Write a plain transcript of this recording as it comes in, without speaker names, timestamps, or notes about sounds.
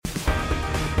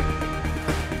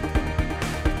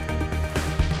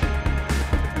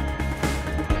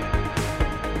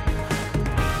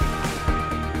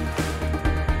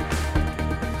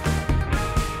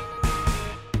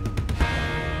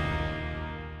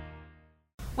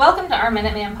Welcome to our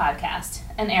Minuteman podcast,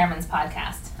 an Airman's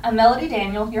podcast. I'm Melody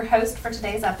Daniel, your host for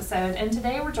today's episode, and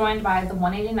today we're joined by the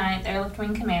 189th Airlift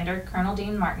Wing Commander, Colonel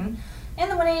Dean Martin, and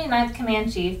the 189th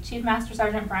Command Chief, Chief Master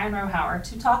Sergeant Brian Rohauer,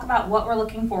 to talk about what we're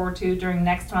looking forward to during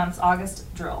next month's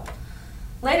August drill.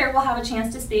 Later, we'll have a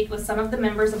chance to speak with some of the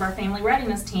members of our Family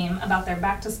Readiness team about their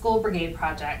Back to School Brigade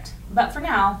project. But for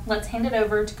now, let's hand it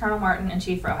over to Colonel Martin and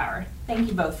Chief Rohauer. Thank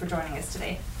you both for joining us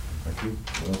today. Thank you.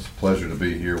 Well, it's a pleasure to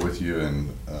be here with you. And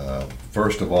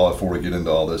first of all, before we get into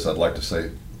all this, I'd like to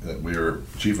say that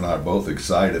Chief and I are both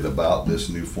excited about this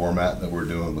new format that we're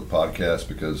doing with podcasts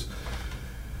because,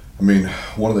 I mean,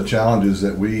 one of the challenges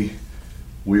that we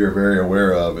are very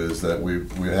aware of is that we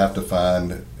have to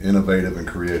find innovative and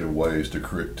creative ways to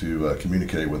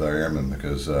communicate with our airmen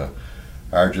because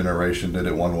our generation did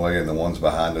it one way and the ones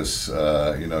behind us,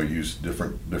 use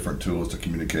different tools to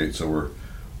communicate. So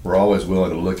we're always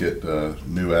willing to look at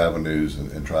new avenues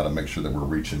and try to make sure that we're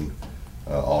reaching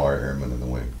all our airmen in the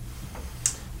wing.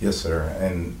 Yes, sir.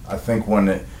 And I think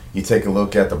when you take a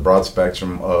look at the broad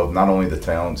spectrum of not only the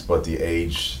talents but the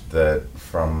age that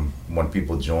from when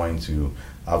people join to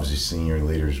obviously senior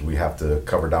leaders, we have to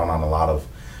cover down on a lot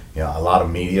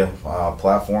of media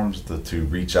platforms to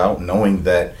reach out, knowing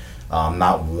that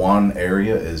not one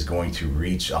area is going to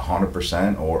reach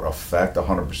 100% or affect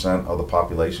 100% of the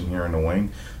population here in the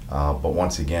wing. But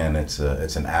once again, it's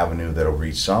an avenue that'll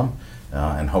reach some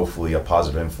and hopefully a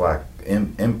positive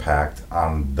impact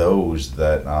on those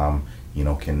that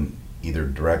can either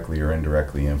directly or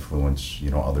indirectly influence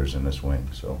others in this wing.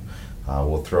 So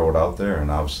we'll throw it out there, and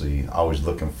obviously always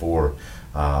looking for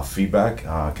feedback,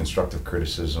 constructive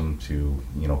criticism to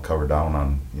cover down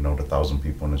on the 1,000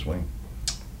 people in this wing.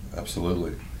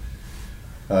 Absolutely.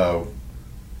 I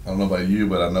don't know about you,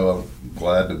 but I know I'm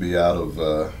glad to be out of,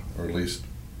 or at least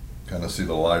kind of see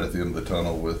the light at the end of the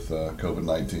tunnel with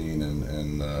COVID-19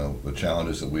 and the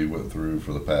challenges that we went through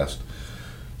for the past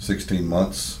 16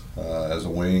 months as a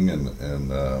wing, and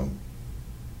the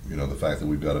fact that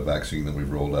we've got a vaccine that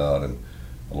we've rolled out, and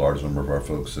a large number of our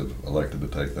folks have elected to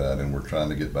take that, and we're trying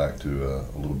to get back to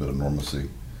a little bit of normalcy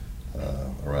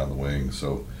around the wing.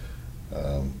 So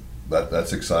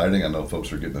that's exciting. I know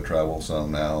folks are getting to travel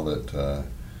some now that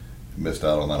missed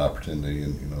out on that opportunity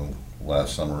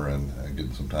last summer and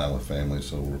getting some time with family.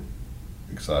 So we're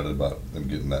excited about them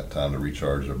getting that time to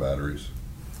recharge their batteries.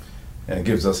 And it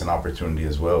gives us an opportunity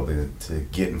as well to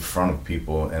get in front of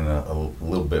people in a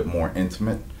little bit more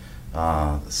intimate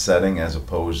setting, as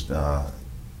opposed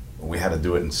we had to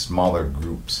do it in smaller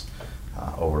groups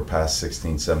over the past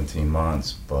 16, 17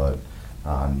 months. But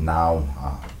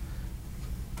now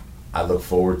I look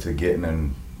forward to getting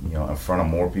in front of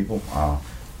more people.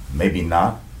 Maybe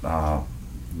not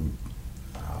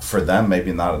for them.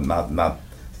 Maybe not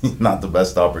the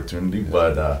best opportunity,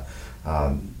 but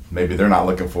maybe they're not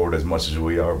looking forward as much as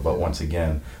we are. But once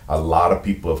again, a lot of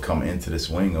people have come into this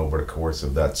wing over the course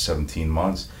of that 17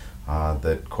 months.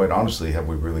 That quite honestly, have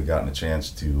we really gotten a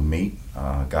chance to meet,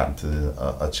 gotten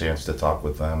to a chance to talk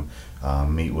with them,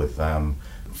 meet with them,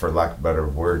 for lack of a better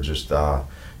word, just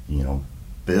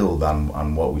build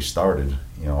on what we started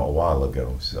a while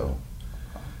ago. So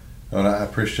and I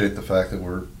appreciate the fact that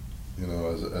we're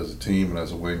as a team and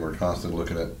as a wing, we're constantly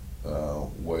looking at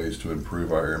ways to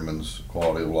improve our airmen's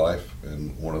quality of life.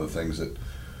 And one of the things that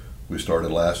we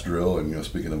started last drill, and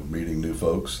speaking of meeting new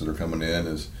folks that are coming in,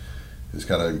 is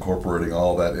kind of incorporating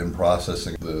all that in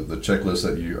processing the checklist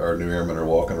that our new airmen are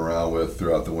walking around with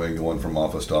throughout the wing, going from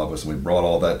office to office. And we brought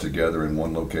all that together in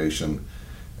one location,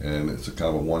 and it's a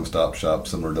kind of a one-stop shop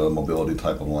similar to a mobility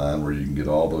type of line where you can get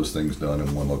all those things done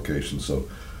in one location. So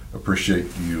appreciate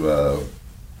you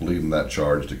leading that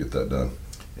charge to get that done.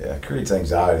 Yeah, it creates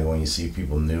anxiety when you see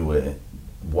people new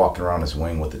walking around this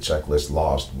wing with the checklist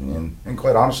lost. And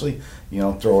quite honestly,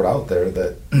 throw it out there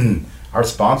that our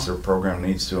sponsor program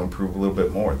needs to improve a little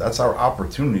bit more. That's our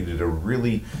opportunity to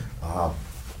really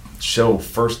show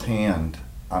firsthand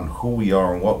on who we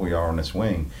are and what we are in this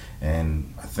wing.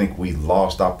 And I think we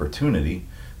lost opportunity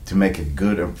to make a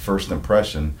good first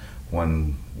impression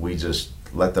when we just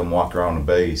let them walk around the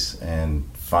base and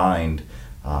find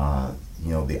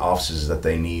the offices that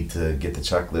they need to get the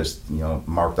checklist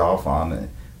marked off on.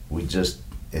 It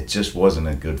just wasn't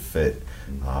a good fit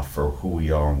for who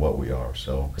we are and what we are.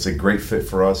 So it's a great fit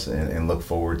for us, and look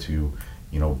forward to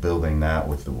building that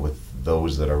with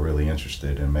those that are really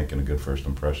interested in making a good first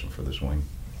impression for this wing.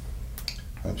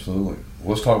 Absolutely.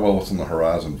 Let's talk about what's on the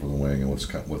horizon for the wing, and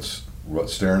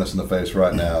what's staring us in the face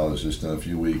right now is just in a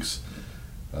few weeks,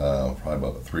 probably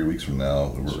about 3 weeks from now,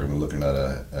 we're going to be looking at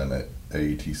an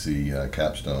AETC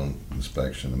capstone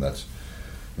inspection, and that's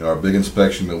our big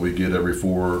inspection that we get every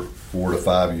 4 to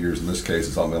 5 years. In this case,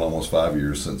 it's been almost 5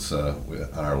 years since we had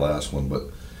our last one. But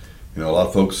a lot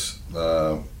of folks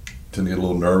tend to get a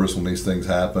little nervous when these things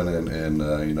happen, and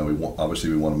obviously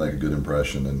we want to make a good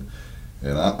impression.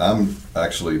 And I'm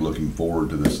actually looking forward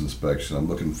to this inspection. I'm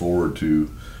looking forward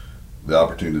to the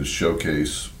opportunity to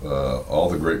showcase all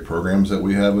the great programs that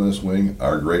we have in this wing.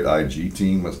 Our great IG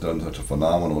team has done such a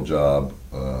phenomenal job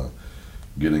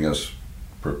getting us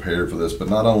prepared for this. But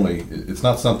not only, it's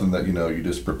not something that you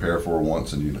just prepare for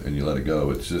once and you let it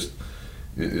go. It's just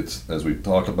it's as we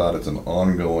talked about, it's an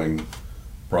ongoing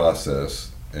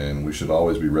process, and we should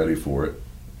always be ready for it.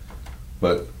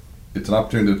 But it's an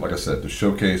opportunity, like I said, to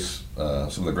showcase some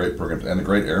of the great programs and the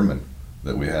great airmen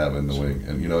that we have in the wing.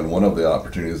 And and one of the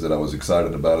opportunities that I was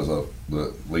excited about is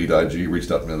the lead IG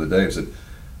reached out to me the other day and said,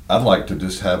 I'd like to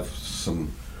just have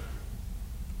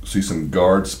see some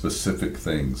guard specific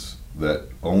things that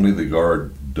only the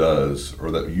guard does,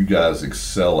 or that you guys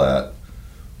excel at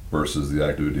versus the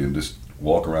activity, and just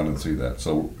walk around and see that.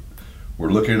 So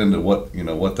we're looking into what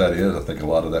that is. I think a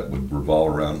lot of that would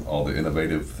revolve around all the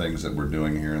innovative things that we're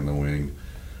doing here in the wing.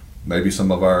 Maybe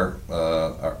some of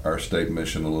our state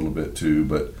mission a little bit too,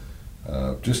 but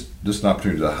just an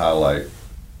opportunity to highlight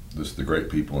just the great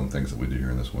people and things that we do here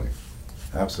in this wing.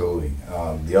 Absolutely.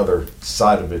 The other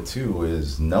side of it too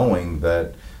is knowing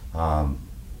that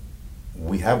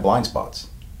we have blind spots.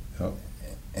 Yep.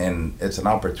 And it's an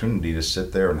opportunity to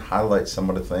sit there and highlight some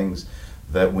of the things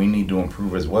that we need to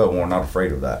improve as well. We're not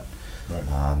afraid of that.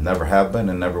 Right. Never have been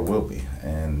and never will be.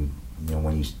 And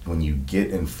when you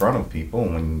get in front of people,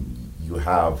 and when you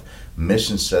have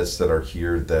mission sets that are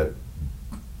here that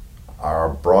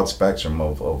are a broad spectrum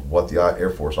of what the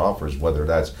Air Force offers, whether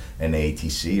that's an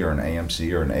ATC or an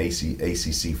AMC or an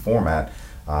ACC format,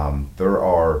 there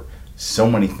are so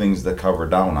many things that cover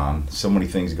down on, so many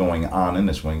things going on in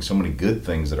this wing, so many good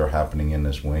things that are happening in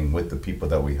this wing with the people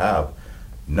that we have,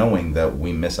 knowing that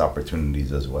we miss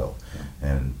opportunities as well,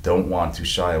 and don't want to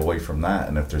shy away from that.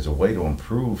 And if there's a way to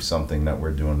improve something that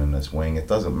we're doing in this wing, it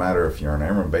doesn't matter if you're an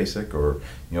airman basic or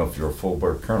if you're a full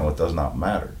bird colonel, it does not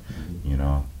matter.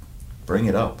 Mm-hmm. Bring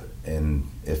it up, and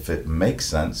if it makes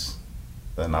sense,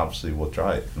 then obviously we'll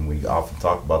try it. And we often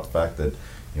talk about the fact that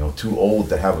too old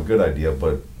to have a good idea,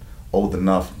 but old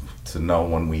enough to know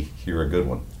when we hear a good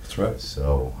one. That's right.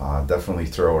 So definitely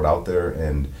throw it out there,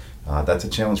 and that's a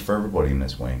challenge for everybody in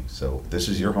this wing. So this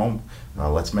is your home.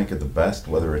 Let's make it the best,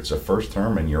 whether it's a first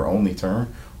term and your only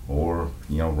term, or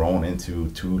rolling into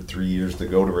 2-3 years to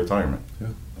go to retirement. Yeah.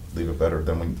 Leave it better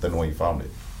than the way you found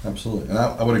it. Absolutely. And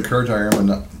I would encourage our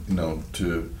airmen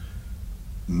to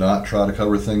not try to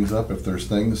cover things up. If there's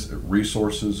things,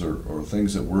 resources or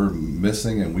things that we're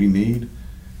missing and we need,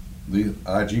 the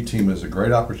IG team is a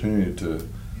great opportunity to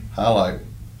highlight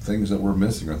things that we're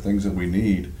missing or things that we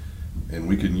need, and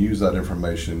we can use that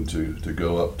information to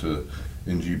go up to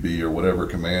NGB or whatever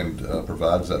command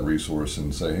provides that resource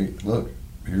and say, hey, look,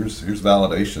 here's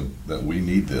validation that we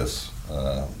need this.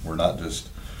 We're not just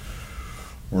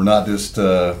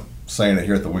saying it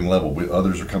here at the wing level.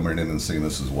 Others are coming in and seeing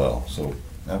this as well. So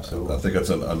absolutely, I think that's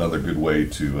another good way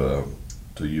to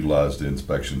utilize the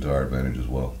inspection to our advantage as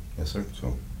well. Yes, sir.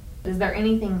 So, is there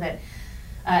anything that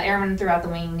airmen throughout the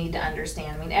wing need to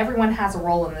understand? I mean, everyone has a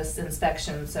role in this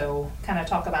inspection, so kind of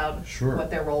talk about Sure.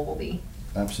 what their role will be.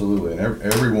 Absolutely, and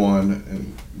everyone,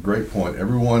 and great point.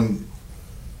 Everyone,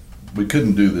 we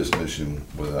couldn't do this mission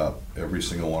without every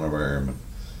single one of our airmen.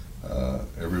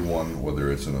 Everyone,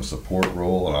 whether it's in a support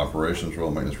role, an operations role,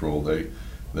 maintenance role,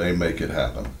 they make it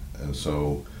happen. And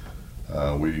so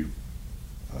we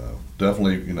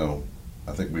definitely,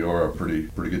 I think we are a pretty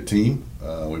good team.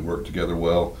 We work together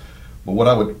well. But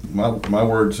what my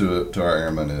word to our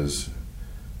airmen is,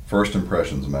 first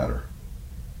impressions matter.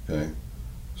 Okay,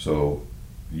 so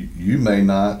you may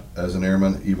not, as an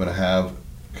airman, even have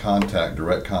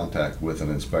direct contact with an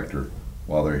inspector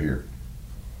while they're here.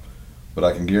 But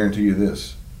I can guarantee you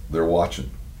this, they're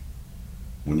watching.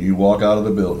 When you walk out of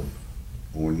the building,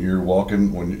 when you're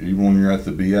walking, even when you're at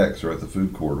the BX or at the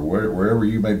food court or wherever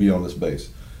you may be on this base,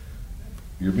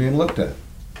 you're being looked at,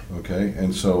 okay?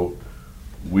 And so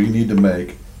we need to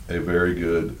make a very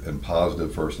good and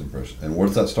positive first impression. And what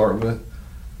does that start with?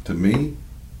 To me,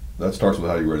 that starts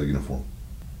with how you wear the uniform.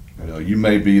 You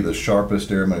may be the sharpest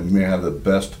airman, you may have the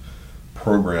best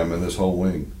program in this whole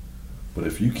wing, but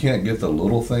if you can't get the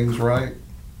little things right,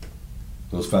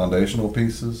 those foundational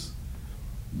pieces,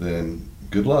 then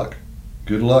good luck.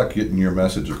 Good luck getting your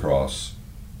message across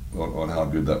on how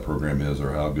good that program is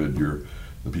or how good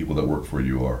the people that work for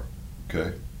you are.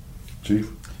 Okay,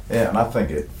 Chief? Yeah, and I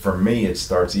think for me, it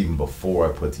starts even before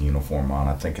I put the uniform on.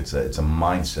 I think it's a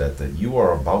mindset that you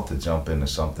are about to jump into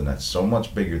something that's so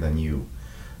much bigger than you,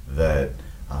 that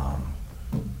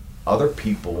other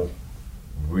people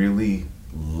really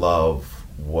love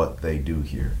what they do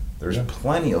here. There's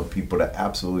plenty of people that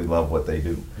absolutely love what they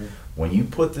do. When you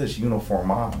put this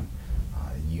uniform on,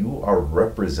 you are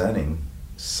representing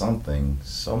something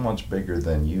so much bigger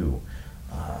than you,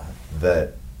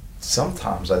 that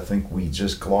sometimes I think we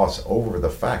just gloss over the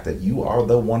fact that you are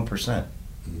the 1%.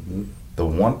 Mm-hmm. The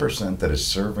 1% that is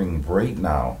serving right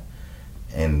now.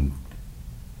 And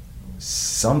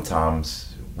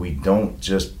sometimes we don't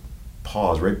just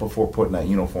pause right before putting that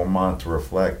uniform on to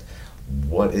reflect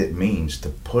what it means to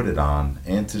put it on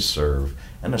and to serve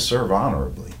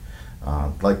honorably.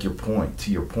 Like your point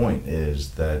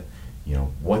is that,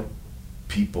 what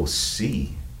people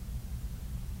see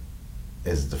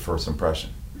is the first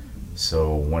impression.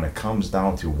 So when it comes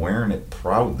down to wearing it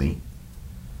proudly,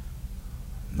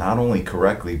 not only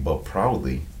correctly but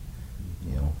proudly,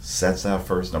 sets that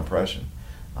first impression.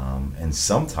 And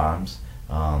sometimes,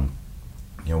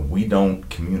 we don't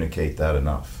communicate that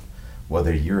enough.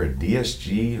 Whether you're a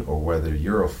DSG or whether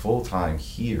you're a full-time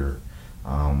here,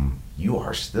 you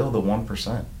are still the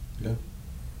 1%. Yeah.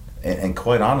 And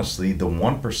quite honestly, the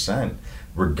 1%,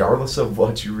 regardless of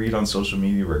what you read on social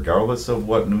media, regardless of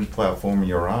what news platform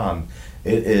you're on,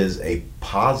 it is a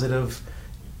positive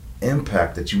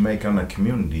impact that you make on the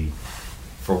community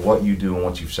for what you do and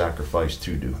what you've sacrificed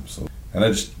to do. Absolutely. And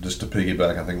I just to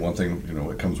piggyback, I think one thing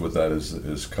that comes with that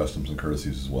is customs and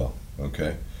courtesies as well.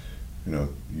 Okay,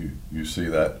 you see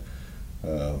that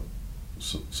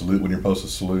salute when you're supposed to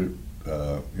salute.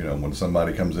 When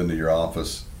somebody comes into your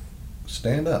office,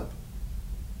 stand up.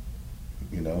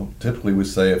 Typically we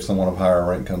say if someone of higher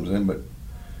rank comes in, but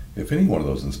if any one of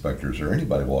those inspectors or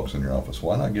anybody walks in your office,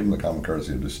 why not give them the common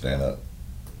courtesy of just stand up?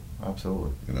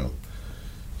 Absolutely.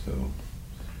 So,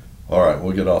 all right,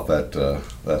 we'll get off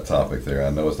that topic there. I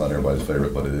know it's not everybody's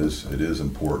favorite, but it is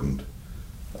important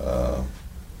to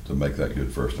make that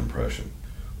good first impression.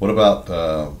 What about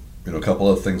a couple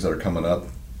of things that are coming up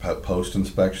post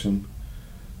inspection?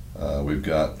 We've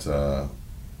got.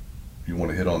 You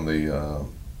want to hit on the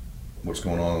what's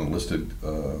going on in the listed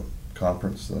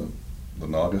conference, the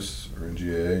NAUGUS or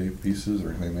NGAA pieces or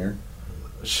anything there?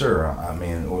 Sure. I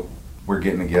mean, we're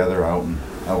getting together out in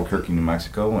Albuquerque, New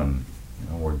Mexico, and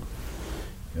we're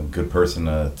a good person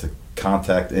to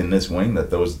contact in this wing that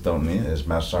those that don't need is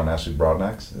Master Sergeant Ashley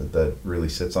Broadnax, that really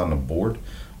sits on the board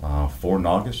for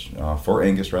NAUGUS, for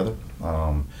Angus rather.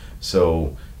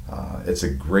 So it's a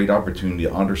great opportunity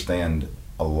to understand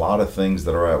a lot of things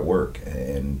that are at work,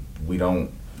 and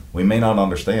we may not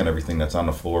understand everything that's on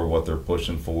the floor, what they're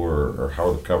pushing for, or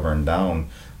how they're covering down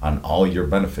on all your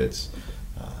benefits.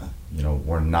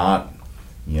 We're not,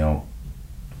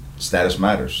 status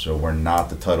matters, so we're not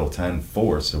the Title X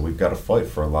force, so we've got to fight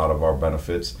for a lot of our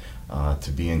benefits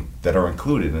that are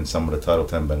included in some of the Title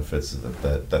X benefits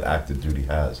that active duty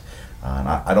has. And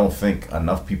I don't think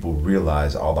enough people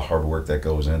realize all the hard work that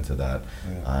goes into that.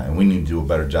 Yeah. And we need to do a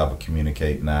better job of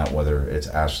communicating that, whether it's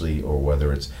Ashley or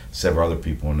whether it's several other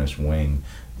people in this wing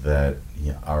that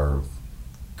are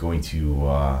going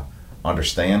to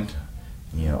understand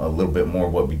a little bit more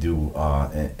what we do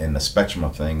in the spectrum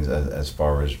of things as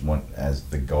far as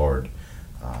the Guard.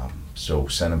 So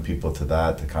sending people to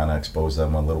that to kind of expose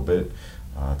them a little bit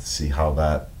to see how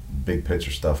that big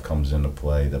picture stuff comes into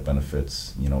play that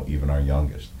benefits even our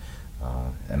youngest.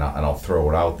 And I'll throw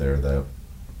it out there that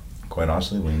quite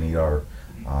honestly we need our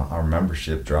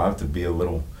membership drive to be a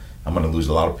little. I'm going to lose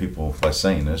a lot of people by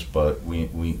saying this, but we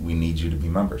need you to be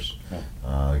members,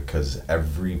 because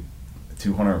every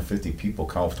 250 people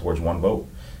count towards one vote.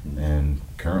 And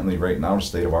currently right now the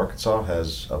state of Arkansas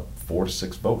has 4 to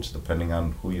 6 votes depending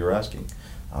on who you're asking.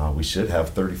 We should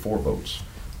have 34 votes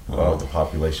with the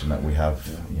population that we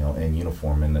have in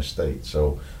uniform in this state.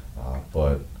 So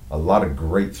but a lot of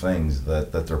great things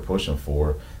that they're pushing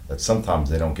for that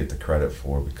sometimes they don't get the credit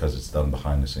for because it's done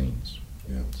behind the scenes.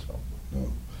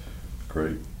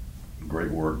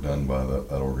 Great work done by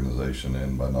that organization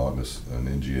and by NAUGUS and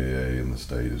NGAA in the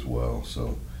state as well.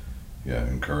 So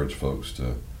encourage folks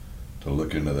to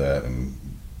look into that, and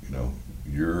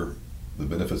the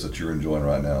benefits that you're enjoying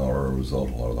right now are a result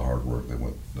of a lot of the hard work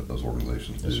that those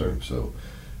organizations do. Yes, sir. So,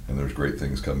 and there's great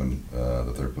things coming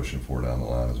that they're pushing for down the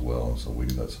line as well, and so we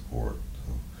need that support.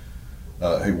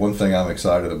 So, hey, one thing I'm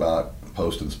excited about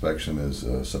post-inspection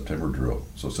is September drill.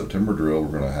 So September drill,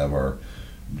 we're going to have our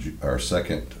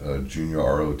second Junior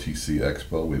ROTC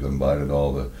Expo. We've invited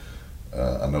all the,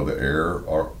 I know the Air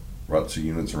ROTC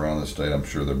units around the state. I'm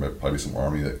sure there may probably some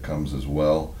Army that comes as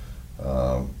well.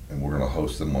 And we're going to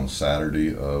host them on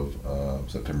Saturday of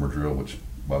September drill, which,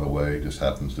 by the way, just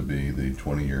happens to be the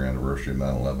 20-year anniversary of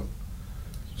 9/11.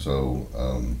 So,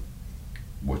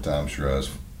 what time sure has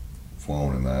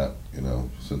flown in that,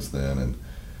 since then, and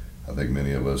I think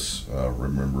many of us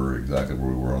remember exactly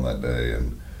where we were on that day,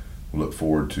 and we look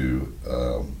forward to.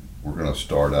 We're going to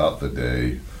start out the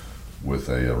day with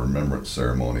a remembrance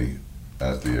ceremony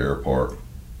at the air park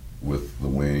with the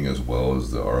wing as well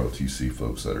as the ROTC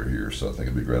folks that are here. So I think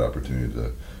it'd be a great opportunity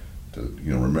to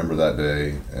remember that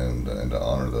day and to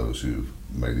honor those who've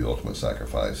made the ultimate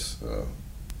sacrifice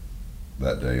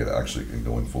that day, and actually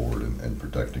going forward and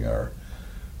protecting our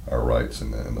rights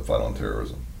in the fight on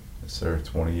terrorism. Yes, sir.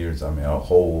 20 years. I mean, our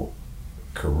whole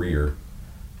career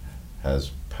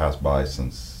has passed by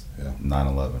since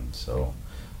 9/11. So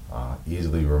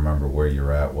easily remember where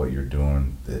you're at, what you're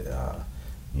doing. The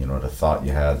thought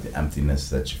you had, the emptiness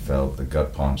that you felt, the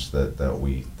gut punch that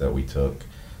we took.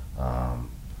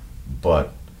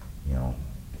 But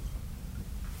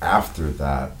after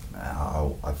that,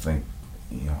 I think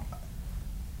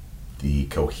the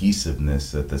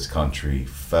cohesiveness that this country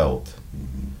felt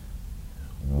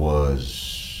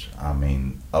was,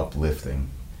 uplifting.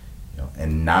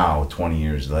 And now, 20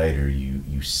 years later,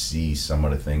 you see some of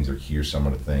the things or hear some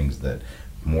of the things that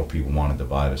more people want to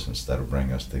divide us instead of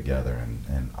bring us together.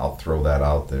 And I'll throw that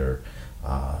out there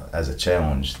as a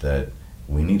challenge, that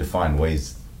we need to find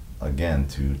ways, again,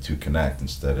 to connect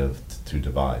instead of to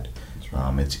divide.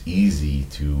 Right. It's easy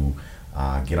to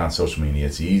get on social media.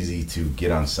 It's easy to get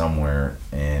on somewhere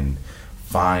and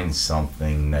find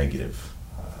something negative.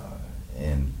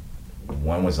 And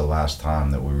when was the last time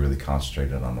that we really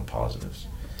concentrated on the positives?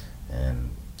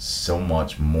 And so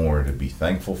much more to be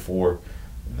thankful for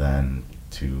than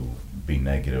to be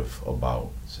negative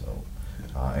about. So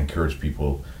encourage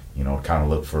people, kind of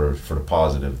look for the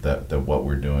positive that what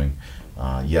we're doing.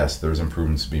 Yes, there's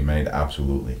improvements to be made,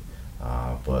 absolutely.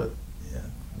 But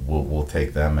we'll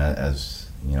take them as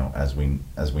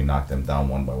we knock them down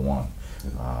one by one.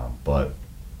 But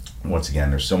once again,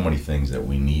 there's so many things that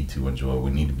we need to enjoy, we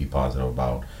need to be positive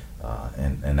about,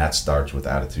 and that starts with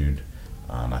attitude.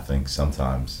 And I think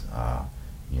sometimes,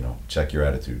 check your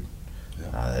attitude.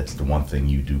 It's the one thing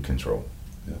you do control.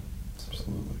 Yeah,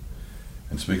 absolutely.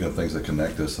 And speaking of things that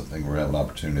connect us, I think we're having an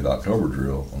opportunity at October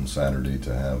Drill on Saturday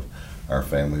to have our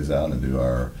families out and do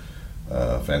our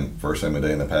first family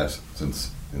day in the past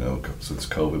since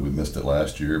COVID. We missed it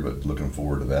last year, but looking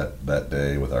forward to that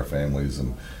day with our families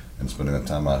and spending that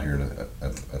time out here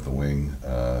at the wing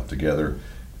together.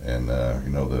 And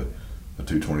the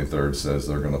 223rd says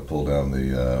they're going to pull down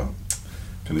the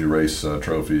canoe race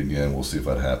trophy again. We'll see if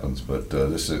that happens. But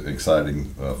this is an exciting,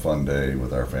 fun day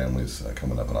with our families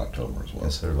coming up in October as well.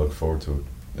 Yes, sir. Look forward to it.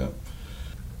 Yeah.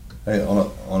 Hey,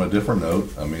 on a different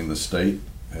note, the state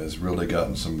has really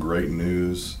gotten some great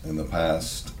news in the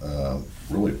past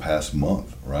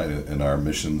month, right? In our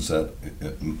mission set,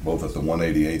 both at the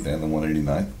 188th and the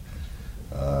 189th.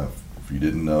 If you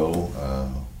didn't know,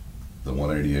 the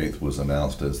 188th was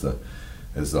announced as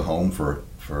the home for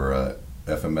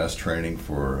FMS training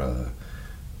for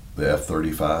the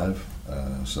F-35.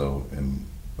 And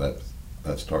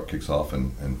that start kicks off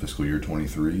in fiscal year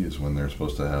 23 is when they're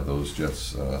supposed to have those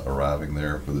jets arriving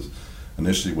there for this.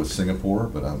 Initially with Singapore,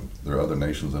 but there are other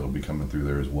nations that will be coming through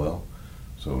there as well.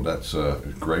 So that's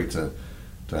great to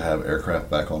have aircraft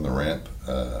back on the ramp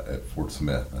at Fort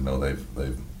Smith. I know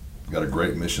they've got a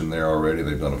great mission there already.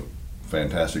 They've done a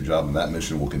fantastic job, and that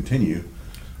mission will continue.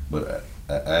 But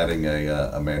adding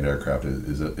a manned aircraft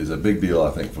is a big deal,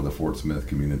 I think, for the Fort Smith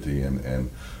community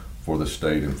and for the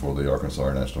state and for the Arkansas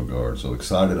Air National Guard. So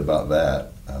excited about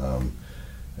that.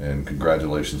 And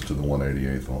congratulations to the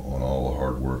 188th on all the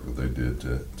hard work that they did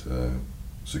to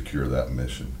secure that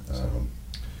mission.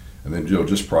 And then Joe,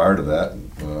 just prior to that,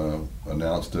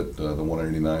 announced that the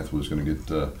 189th was going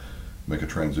to make a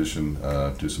transition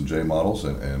to some J models,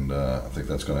 and I think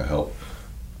that's going to help.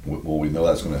 Well, we know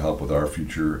that's going to help with our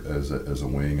future as a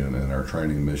wing and our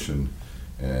training mission.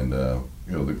 And the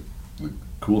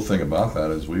cool thing about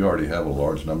that is we already have a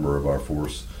large number of our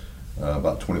force,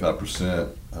 about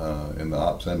 25% in the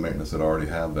ops and maintenance, that already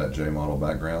have that J model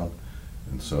background.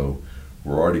 And so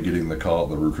we're already getting the call.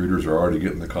 The recruiters are already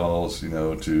getting the calls,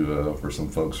 for some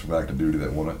folks from active duty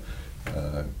that want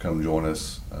to come join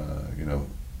us,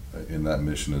 in that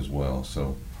mission as well.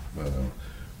 So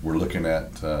we're looking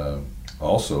at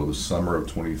also the summer of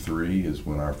 23 is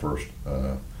when our first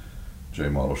J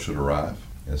model should arrive.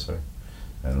 Yes, sir.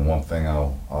 And one thing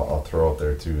I'll throw out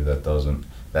there too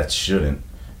that shouldn't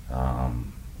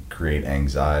create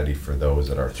anxiety for those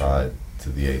that are tied to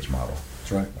the H model.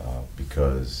 That's right.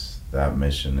 Because that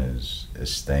mission is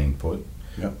staying put.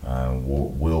 Yep.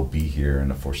 We'll be here in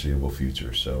the foreseeable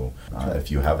future. So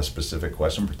if you have a specific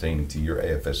question pertaining to your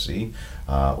AFSC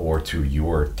or to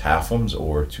your TAFMs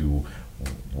or to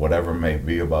whatever may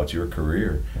be about your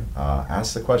career,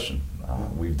 ask the question.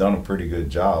 We've done a pretty good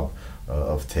job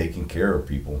of taking care of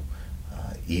people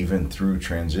even through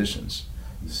transitions.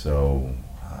 So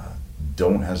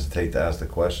don't hesitate to ask the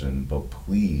question, but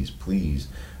please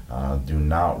do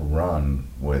not run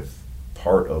with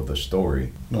part of the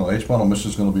story. No, H-model mission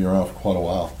is going to be around for quite a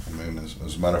while. I mean,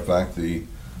 as a matter of fact, the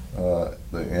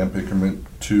AMP Increment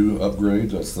 2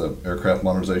 upgrades, that's the aircraft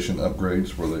modernization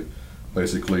upgrades, where they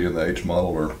basically in the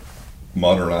H-model are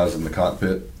modernizing the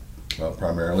cockpit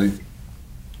primarily.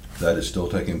 That is still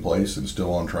taking place and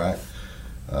still on track.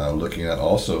 Looking at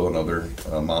also another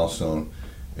milestone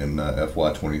in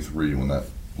FY23 when that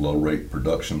low rate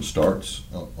production starts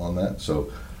on that.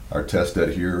 So our test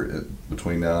bed here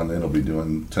between now and then will be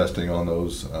doing testing on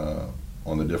those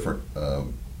on the different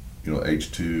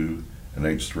H2 and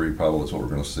H3 probably is what we're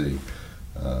going to see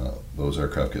those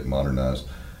aircraft get modernized.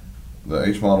 The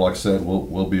H model, like I said,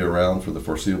 will be around for the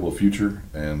foreseeable future,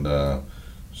 and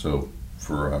so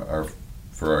for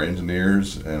our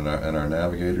engineers and our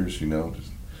navigators,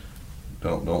 just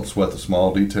don't sweat the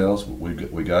small details.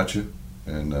 We got you,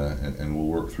 and we'll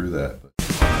work through that.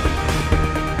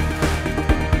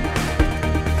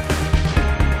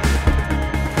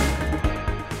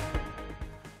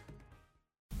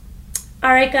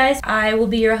 All right, guys, I will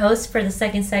be your host for the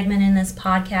second segment in this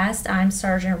podcast. I'm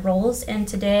Sergeant Rolls, and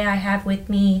today I have with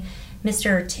me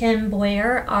Mr. Tim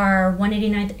Boyer, our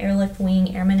 189th Airlift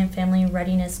Wing Airman and Family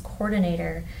Readiness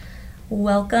Coordinator.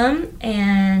 Welcome,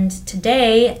 and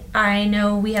today I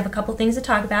know we have a couple things to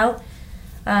talk about.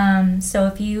 So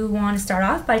if you want to start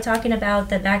off by talking about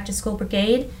the Back to School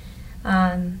Brigade,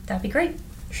 that'd be great.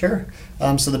 Sure.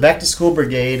 So the Back to School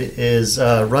Brigade is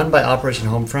run by Operation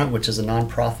Homefront, which is a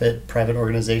nonprofit private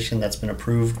organization that's been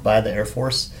approved by the Air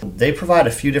Force. They provide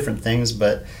a few different things,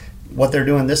 but what they're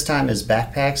doing this time is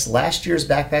backpacks. Last year's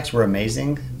backpacks were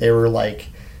amazing. They were like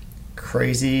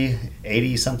crazy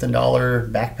 $80-something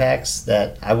backpacks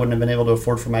that I wouldn't have been able to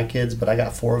afford for my kids, but I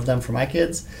got 4 of them for my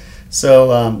kids.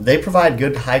 So they provide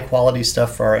good, high-quality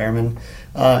stuff for our airmen.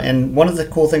 And one of the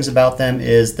cool things about them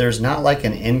is there's not like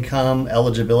an income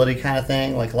eligibility kind of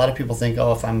thing. Like a lot of people think,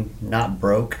 oh, if I'm not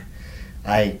broke,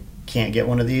 I can't get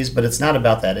one of these. But it's not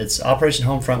about that. It's Operation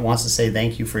Homefront wants to say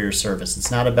thank you for your service.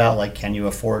 It's not about like, can you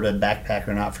afford a backpack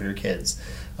or not for your kids.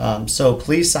 So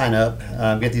please sign up,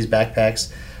 get these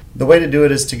backpacks. The way to do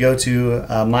it is to go to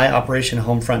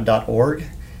myoperationhomefront.org.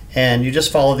 And you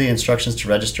just follow the instructions to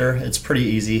register. It's pretty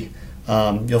easy.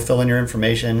 You'll fill in your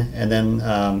information, and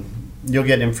then you'll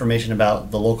get information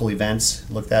about the local events.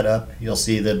 Look that up. You'll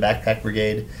see the Backpack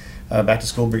Brigade, Back to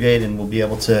School Brigade, and we'll be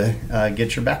able to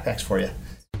get your backpacks for you.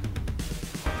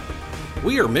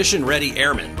 We are Mission Ready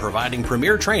Airmen, providing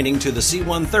premier training to the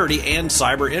C-130 and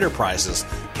cyber enterprises,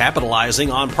 capitalizing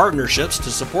on partnerships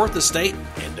to support the state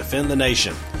and defend the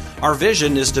nation. Our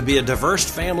vision is to be a diverse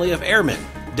family of airmen,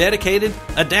 dedicated,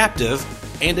 adaptive,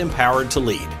 and empowered to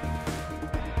lead.